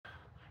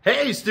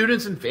Hey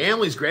students and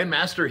families,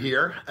 Grandmaster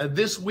here.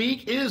 This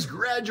week is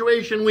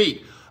graduation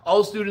week.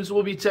 All students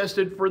will be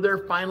tested for their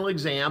final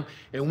exam,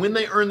 and when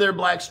they earn their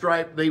black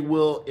stripe, they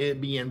will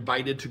be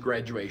invited to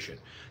graduation.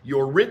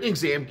 Your written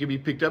exam can be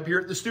picked up here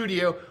at the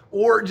studio,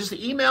 or just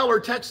email or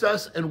text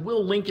us and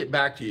we'll link it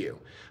back to you.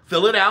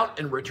 Fill it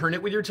out and return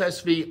it with your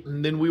test fee,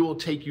 and then we will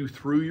take you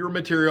through your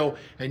material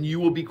and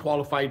you will be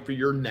qualified for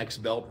your next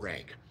belt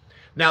rank.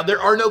 Now,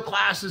 there are no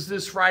classes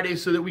this Friday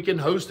so that we can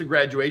host a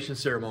graduation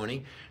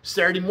ceremony.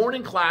 Saturday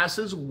morning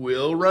classes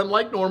will run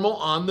like normal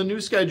on the new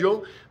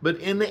schedule, but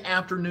in the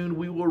afternoon,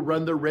 we will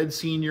run the Red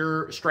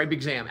Senior Stripe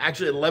exam,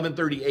 actually at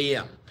 11:30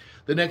 a.m.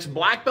 The next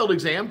black belt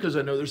exam, because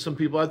I know there's some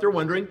people out there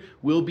wondering,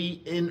 will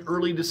be in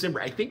early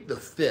December. I think the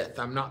 5th.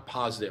 I'm not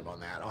positive on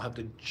that. I'll have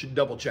to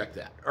double check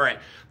that. All right.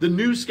 The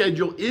new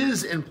schedule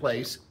is in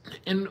place.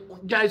 And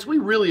guys, we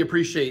really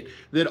appreciate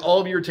that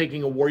all of you are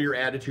taking a warrior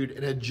attitude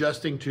and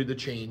adjusting to the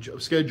change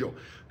of schedule.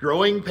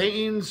 Growing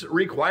pains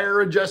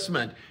require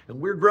adjustment,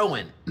 and we're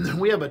growing.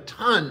 We have a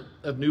ton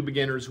of new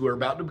beginners who are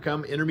about to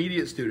become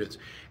intermediate students,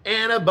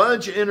 and a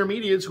bunch of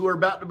intermediates who are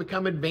about to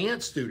become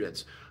advanced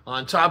students.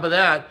 On top of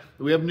that,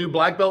 we have new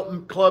Black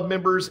Belt Club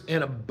members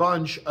and a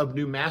bunch of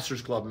new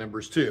Masters Club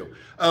members too.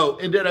 Oh,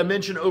 and did I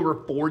mention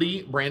over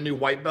 40 brand new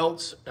white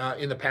belts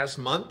in the past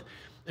month?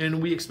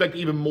 And we expect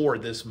even more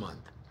this month.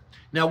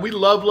 Now, we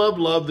love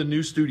the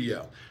new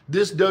studio.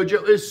 This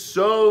dojo is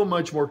so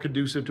much more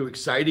conducive to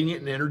exciting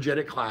and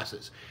energetic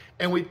classes.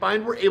 And we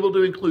find we're able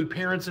to include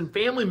parents and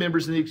family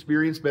members in the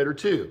experience better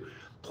too.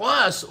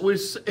 Plus,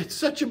 it's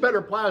such a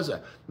better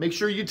plaza. Make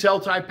sure you tell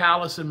Ty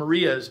Palace and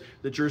Maria's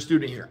that you're a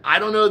student here. I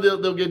don't know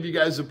that they'll give you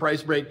guys a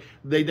price break.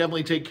 They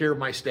definitely take care of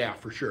my staff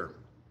for sure.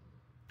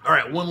 All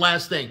right, one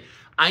last thing.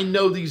 I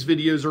know these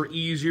videos are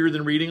easier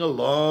than reading a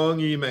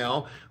long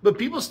email, but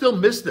people still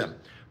miss them.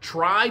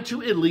 Try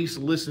to at least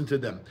listen to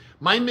them.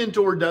 My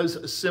mentor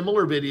does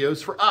similar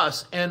videos for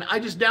us, and I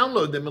just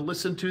download them and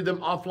listen to them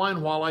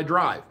offline while I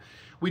drive.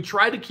 We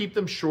try to keep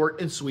them short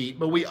and sweet,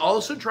 but we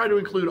also try to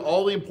include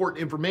all the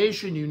important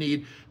information you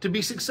need to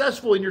be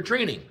successful in your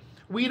training.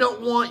 We don't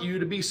want you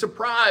to be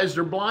surprised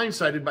or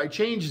blindsided by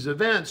changes,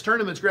 events,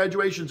 tournaments,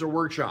 graduations, or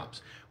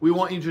workshops. We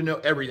want you to know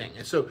everything,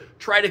 and so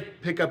try to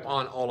pick up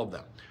on all of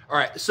them. All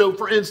right, so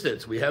for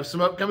instance, we have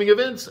some upcoming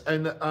events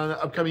in the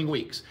upcoming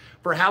weeks.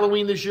 For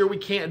Halloween this year, we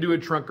can't do a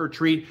trunk or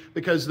treat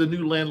because the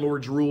new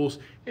landlord's rules.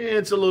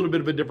 It's a little bit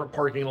of a different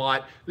parking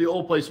lot. The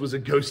old place was a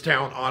ghost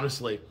town,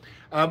 honestly.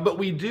 But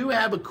we do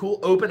have a cool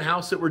open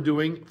house that we're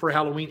doing for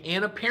Halloween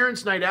and a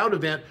parents' night out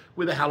event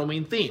with a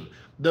Halloween theme.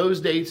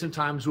 Those dates and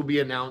times will be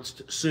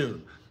announced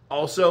soon.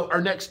 Also,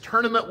 our next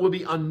tournament will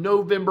be on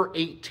November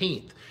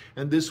 18th.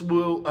 And this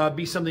will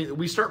be something that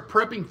we start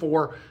prepping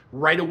for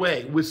right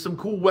away with some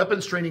cool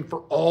weapons training for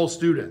all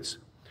students.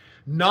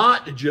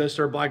 Not just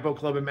our Black Belt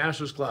Club and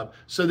Masters Club,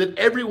 so that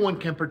everyone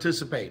can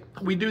participate.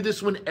 We do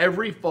this one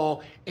every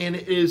fall, and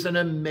it is an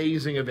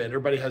amazing event.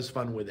 Everybody has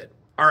fun with it.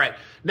 All right,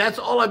 that's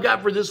all I've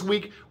got for this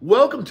week.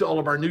 Welcome to all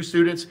of our new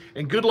students,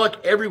 and good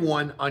luck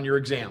everyone on your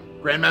exam.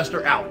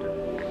 Grandmaster out.